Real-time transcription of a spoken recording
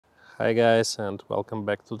Hi guys, and welcome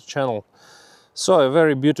back to the channel. So a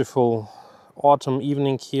very beautiful autumn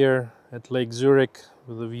evening here at Lake Zurich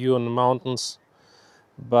with a view on the mountains.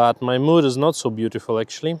 But my mood is not so beautiful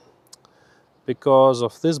actually, because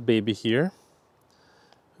of this baby here,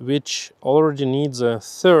 which already needs a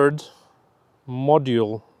third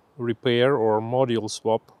module repair or module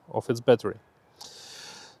swap of its battery.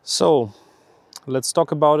 So let's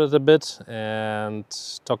talk about it a bit and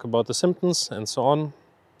talk about the symptoms and so on.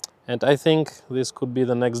 And I think this could be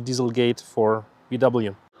the next Dieselgate for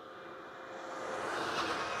VW.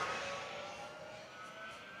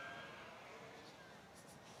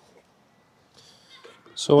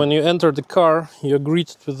 So when you enter the car, you're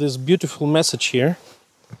greeted with this beautiful message here.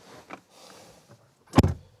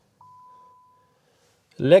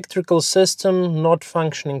 Electrical system not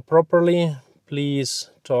functioning properly.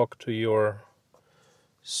 Please talk to your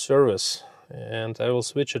service. And I will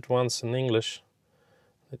switch it once in English,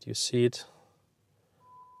 that you see it.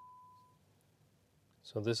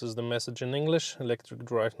 So this is the message in English. Electric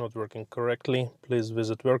drive not working correctly. Please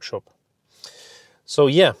visit workshop. So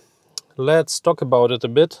yeah, let's talk about it a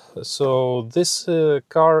bit. So this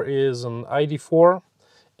car is an ID.4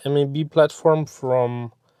 MEB platform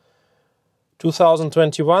from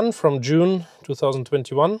 2021, from June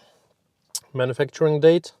 2021, manufacturing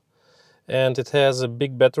date. And it has a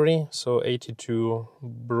big battery, so 82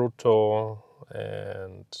 brutto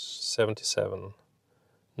and 77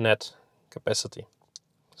 net capacity.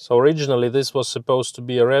 So originally this was supposed to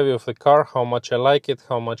be a review of the car, how much I like it,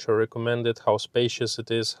 how much I recommend it, how spacious it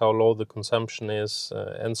is, how low the consumption is,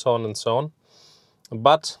 and so on and so on.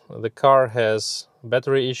 But the car has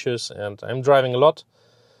battery issues and I'm driving a lot.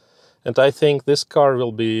 And I think this car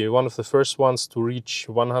will be one of the first ones to reach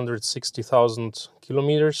 160,000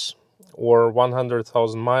 kilometers or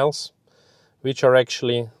 100,000 miles, which are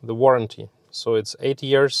actually the warranty. So it's 8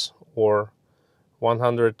 years or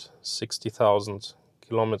 160,000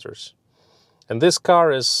 kilometers. And this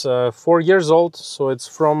car is 4 years old, so it's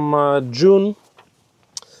from June.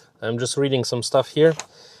 I'm just reading some stuff here.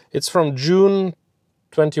 It's from June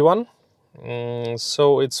 21,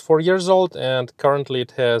 so it's 4 years old, and currently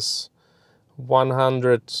it has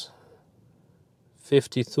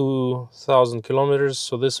 152,000 kilometers.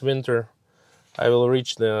 So this winter I will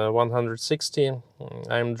reach the 160.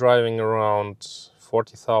 I'm driving around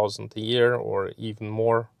 40,000 a year or even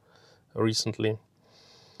more recently.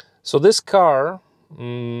 So this car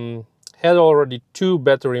had already 2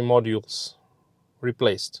 battery modules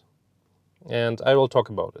replaced, and I will talk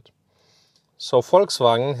about it. So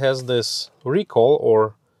Volkswagen has this recall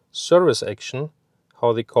or service action,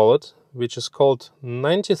 how they call it, which is called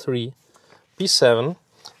 93P7,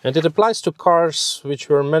 and it applies to cars which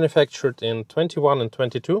were manufactured in 21 and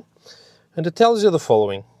 22, and it tells you the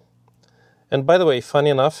following. And by the way,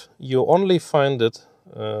 funny enough, you only find it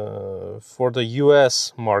for the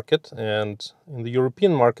US market, and in the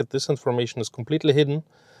European market this information is completely hidden,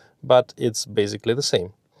 but it's basically the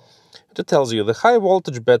same. It tells you the high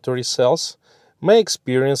voltage battery cells may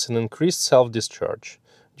experience an increased self-discharge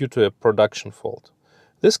due to a production fault.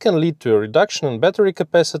 This can lead to a reduction in battery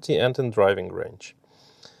capacity and in driving range.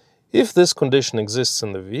 If this condition exists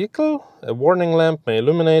in the vehicle, a warning lamp may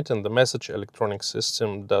illuminate and the message electronic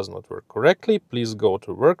system does not work correctly. Please go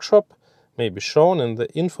to workshop. May be shown in the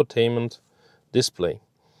infotainment display.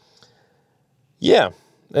 Yeah,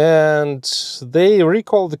 and they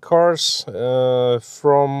recall the cars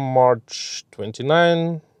from March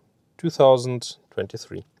 29,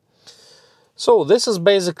 2023. So this is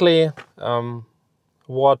basically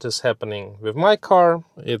what is happening with my car.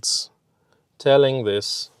 It's telling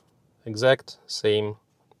this exact same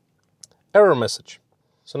error message.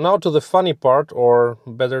 So now to the funny part, or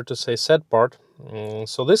better to say sad part.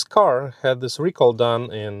 So this car had this recall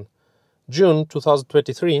done in June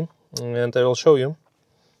 2023, and I will show you.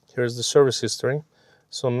 Here's the service history.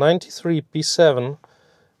 So 93P7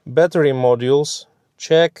 battery modules,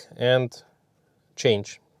 check and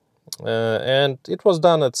change. And it was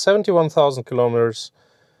done at 71,000 kilometers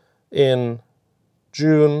in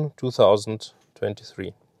June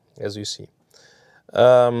 2023, as you see.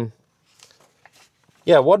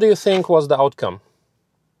 Yeah, what do you think was the outcome?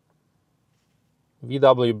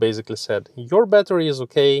 VW basically said, your battery is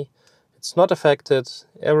okay, it's not affected,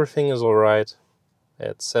 everything is alright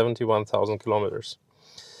at 71,000 kilometers.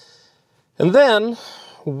 And then,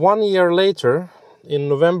 1 year later, in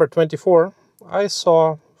November 24, I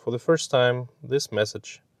saw for the first time this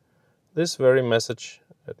message, this very message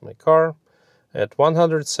at my car at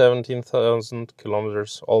 117,000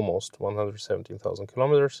 kilometers, almost 117,000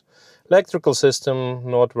 kilometers. Electrical system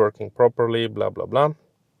not working properly, blah, blah, blah.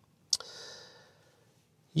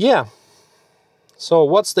 Yeah, so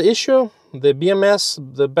what's the issue? The BMS,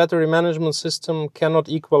 the battery management system, cannot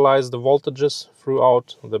equalize the voltages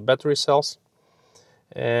throughout the battery cells.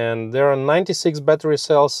 And there are 96 battery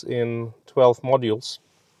cells in 12 modules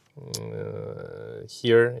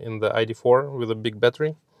here in the ID.4 with a big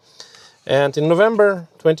battery. And in November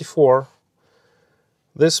 24,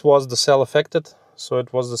 this was the cell affected, so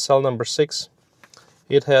it was the cell number 6.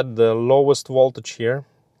 It had the lowest voltage here,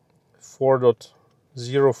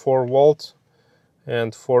 4.04 volt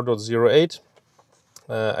and 4.08.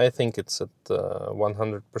 I think it's at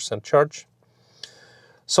 100% charge.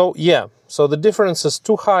 So yeah, so the difference is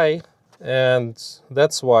too high, and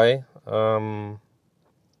that's why the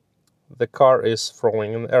car is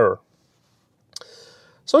throwing an error.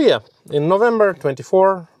 So yeah, in November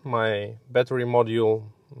 24, my battery module,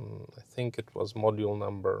 I think it was module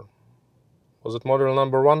number, was it module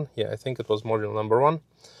number 1? Yeah, I think it was module number 1.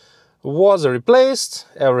 Was replaced,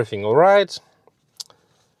 everything all right.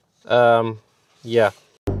 Yeah.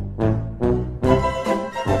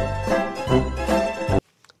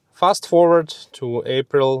 Fast forward to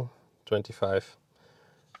April 25.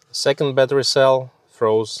 The second battery cell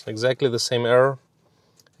throws exactly the same error,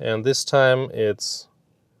 and this time it's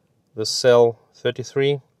the cell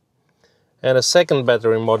 33, and a second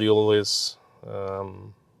battery module is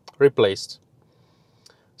replaced.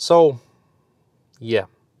 So yeah,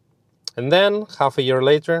 and then half a year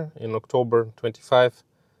later, in October 25,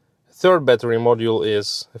 a third battery module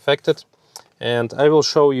is affected, and I will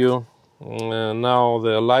show you now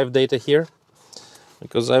the live data here,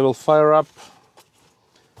 because I will fire up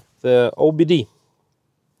the OBD.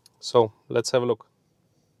 So let's have a look.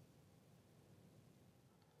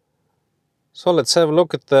 So let's have a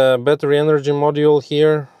look at the battery energy module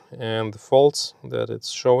here and the faults that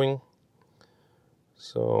it's showing.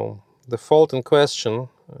 So the fault in question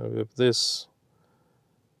with this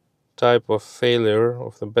type of failure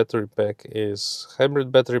of the battery pack is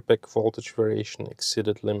hybrid battery pack voltage variation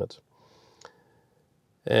exceeded limit.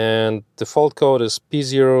 And the fault code is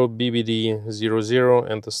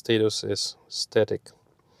P0BBD00 and the status is static.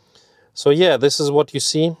 So yeah, this is what you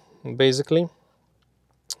see basically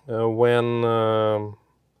when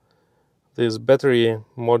these battery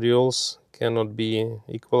modules cannot be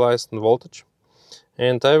equalized in voltage.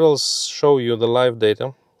 And I will show you the live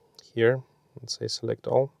data here. Let's say select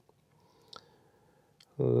all.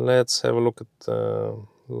 Let's have a look at the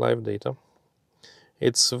live data.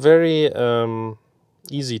 It's very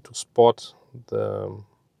easy to spot the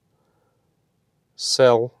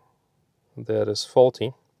cell that is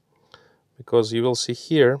faulty, because you will see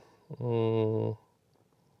here, give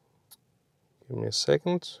me a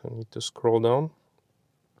second, I need to scroll down.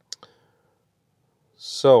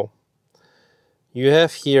 So you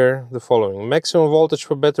have here the following: maximum voltage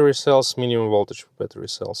for battery cells, minimum voltage for battery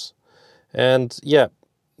cells. And yeah,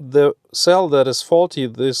 the cell that is faulty,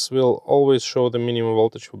 this will always show the minimum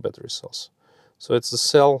voltage for battery cells. So it's the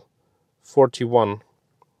cell 41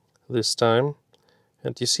 this time,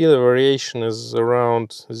 and you see the variation is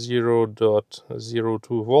around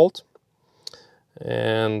 0.02 volt.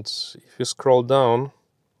 And if you scroll down,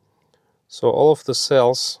 so all of the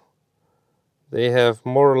cells, they have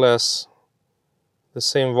more or less the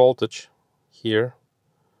same voltage here,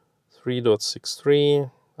 3.63.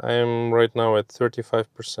 I am right now at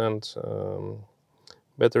 35%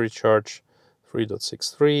 battery charge,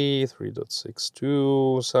 3.63,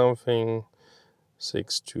 3.62 something,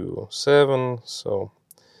 627. So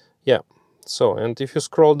yeah, so, and if you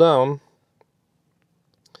scroll down,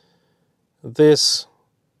 this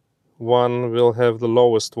one will have the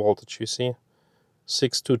lowest voltage, you see,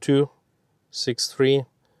 622, 63.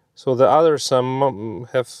 So the others have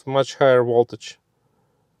much higher voltage.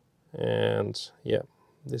 And yeah,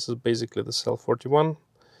 this is basically the cell 41,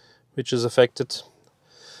 which is affected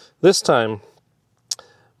this time.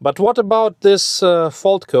 But what about this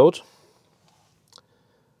fault code?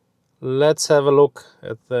 Let's have a look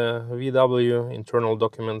at the VW internal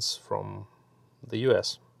documents from the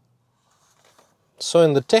US. So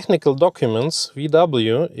in the technical documents,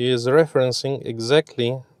 VW is referencing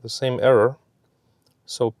exactly the same error.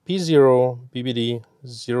 So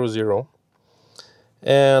P0BBD00.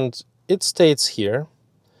 And it states here,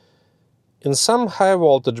 in some high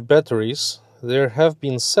voltage batteries, there have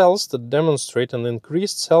been cells that demonstrate an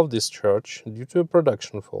increased self-discharge due to a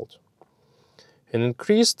production fault. An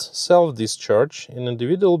increased self-discharge in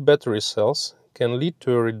individual battery cells can lead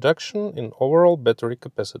to a reduction in overall battery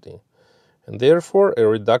capacity, and therefore a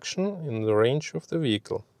reduction in the range of the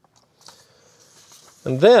vehicle.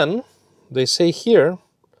 And then they say here,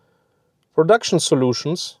 production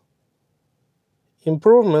solutions,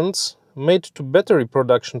 improvements made to battery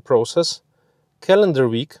production process, calendar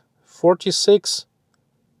week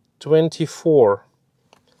 4624.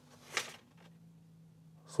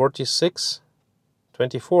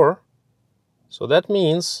 4624. So that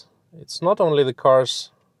means it's not only the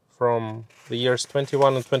cars from the years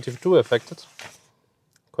 21 and 22 affected.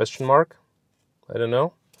 Question mark? I don't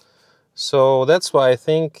know. So that's why I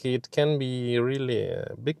think it can be really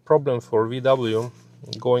a big problem for VW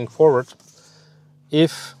going forward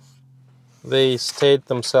if they state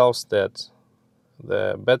themselves that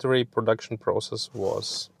the battery production process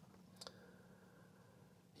was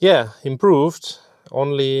improved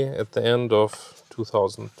only at the end of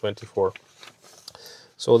 2024.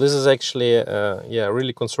 So this is actually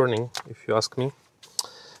really concerning, if you ask me.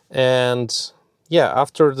 And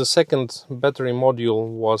after the second battery module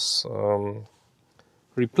was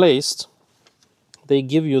replaced, they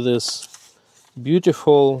give you this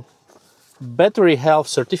beautiful battery health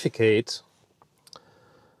certificate,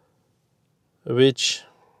 which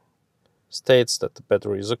states that the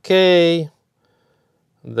battery is okay,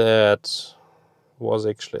 that was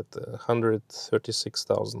actually at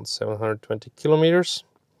 136,720 kilometers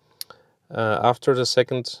after the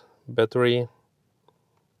second battery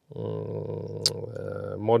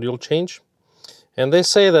module change. And they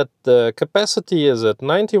say that the capacity is at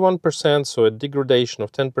 91%, so a degradation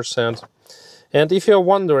of 10%. And if you're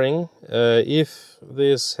wondering if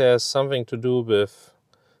this has something to do with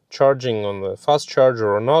charging on the fast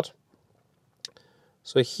charger or not,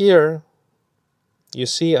 so here you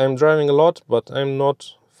see I'm driving a lot, but I'm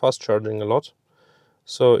not fast charging a lot.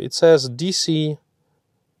 So it says DC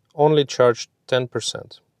only charged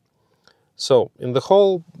 10%. So in the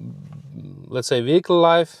whole, let's say, vehicle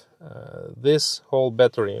life, this whole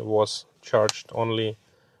battery was charged only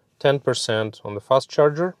 10% on the fast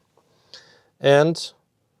charger, and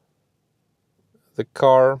the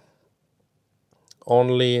car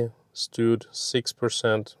only stood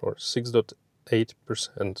 6% or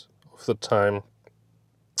 6.8% of the time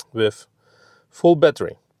with full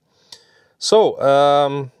battery. So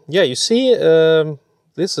you see,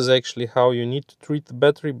 this is actually how you need to treat the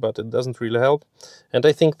battery, but it doesn't really help. And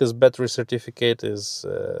I think this battery certificate is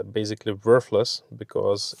basically worthless,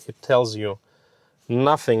 because it tells you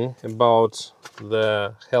nothing about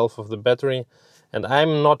the health of the battery. And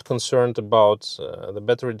I'm not concerned about the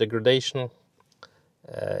battery degradation.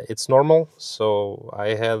 It's normal. So I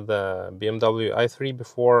had the BMW i3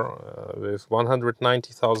 before with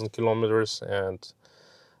 190,000 kilometers, and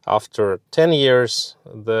after 10 years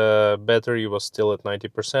the battery was still at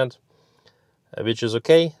 90%, which is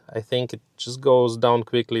okay. I think it just goes down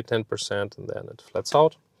quickly, 10%, and then it flats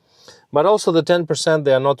out. But also the 10%,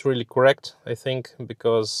 they are not really correct, I think,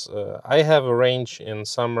 because I have a range in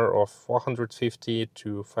summer of 450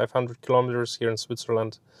 to 500 kilometers here in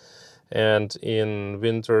Switzerland, and in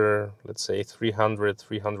winter, let's say 300,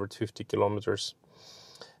 350 kilometers.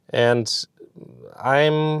 And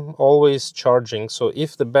I'm always charging, so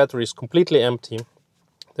if the battery is completely empty,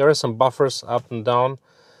 there are some buffers up and down,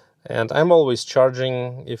 and I'm always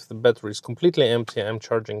charging. If the battery is completely empty, I'm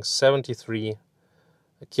charging 73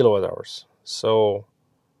 kilowatt hours. So,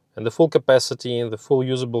 and the full capacity, the full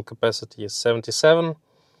usable capacity is 77.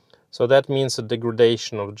 So that means a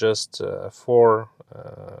degradation of just 4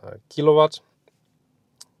 kilowatt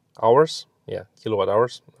hours. Yeah, kilowatt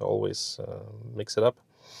hours. I always mix it up.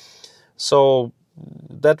 So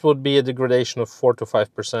that would be a degradation of 4 to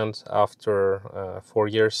 5% after 4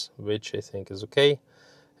 years, which I think is okay.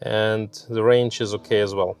 And the range is okay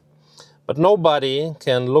as well. But nobody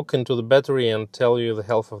can look into the battery and tell you the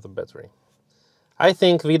health of the battery. I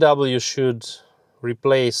think VW should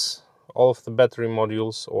replace all of the battery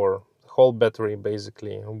modules, or the whole battery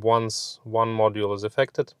basically, once one module is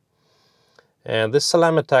affected. And this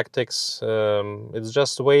Salami Tactics, it's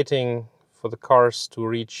just waiting for the cars to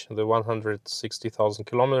reach the 160,000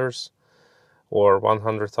 kilometers or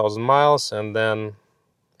 100,000 miles, and then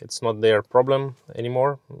it's not their problem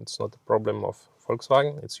anymore. It's not the problem of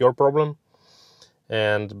Volkswagen, it's your problem.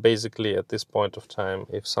 And basically at this point of time,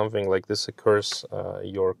 if something like this occurs,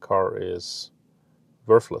 your car is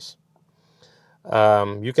worthless.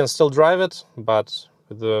 You can still drive it, but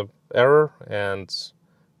with the error, and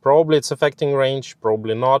probably it's affecting range,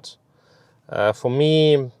 probably not. For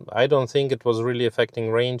me, I don't think it was really affecting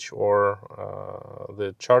range or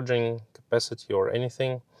the charging capacity or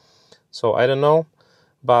anything. So I don't know,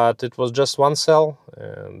 but it was just one cell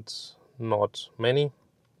and not many.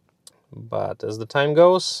 But as the time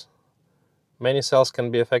goes, many cells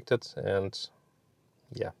can be affected, and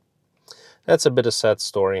yeah, that's a bit of a sad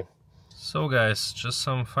story. So guys, just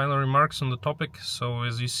some final remarks on the topic. So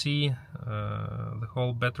as you see, the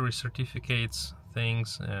whole battery certificates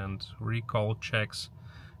things and recall checks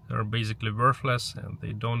are basically worthless, and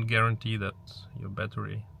they don't guarantee that your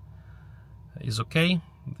battery is okay.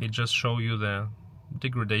 They just show you the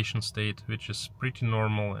degradation state, which is pretty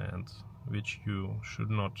normal and which you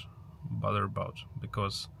should not bother about,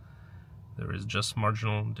 because there is just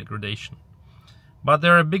marginal degradation. But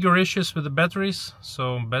there are bigger issues with the batteries,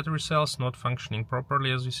 so battery cells not functioning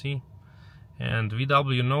properly, as you see, and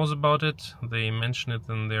VW knows about it. They mention it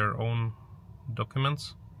in their own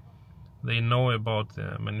documents. They know about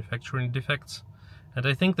the manufacturing defects, and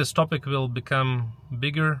I think this topic will become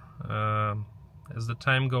bigger as the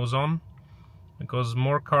time goes on, because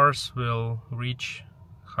more cars will reach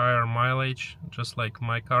higher mileage, just like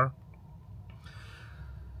my car.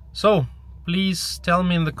 So please tell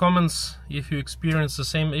me in the comments if you experience the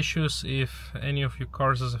same issues, if any of your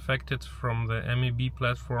cars is affected from the MEB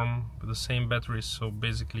platform with the same batteries, so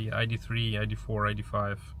basically ID3, ID4,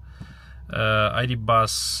 ID5,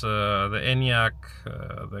 ID.Buzz, the ENIAC,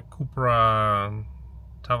 the Cupra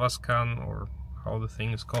Tavascan, or how the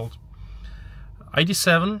thing is called.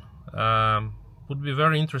 ID7 would be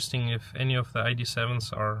very interesting if any of the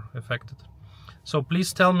ID7s are affected. So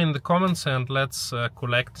please tell me in the comments, and let's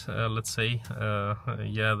collect, let's say,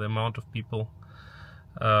 yeah, the amount of people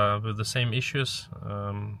with the same issues.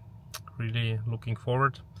 Really looking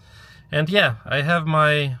forward. And yeah, I have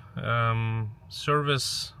my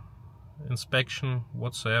service inspection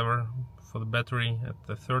whatsoever for the battery at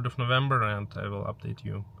the 3rd of November, and I will update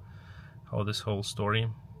you how this whole story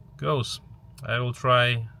goes. I will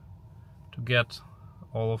try to get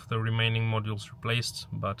all of the remaining modules replaced,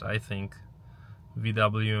 but I think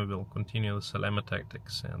VW will continue the Salami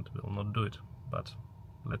Tactics and will not do it. But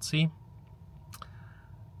let's see.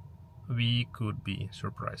 We could be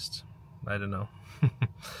surprised. I don't know.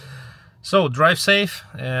 So drive safe,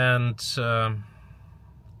 and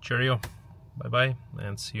cheerio. Bye bye,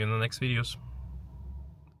 and see you in the next videos.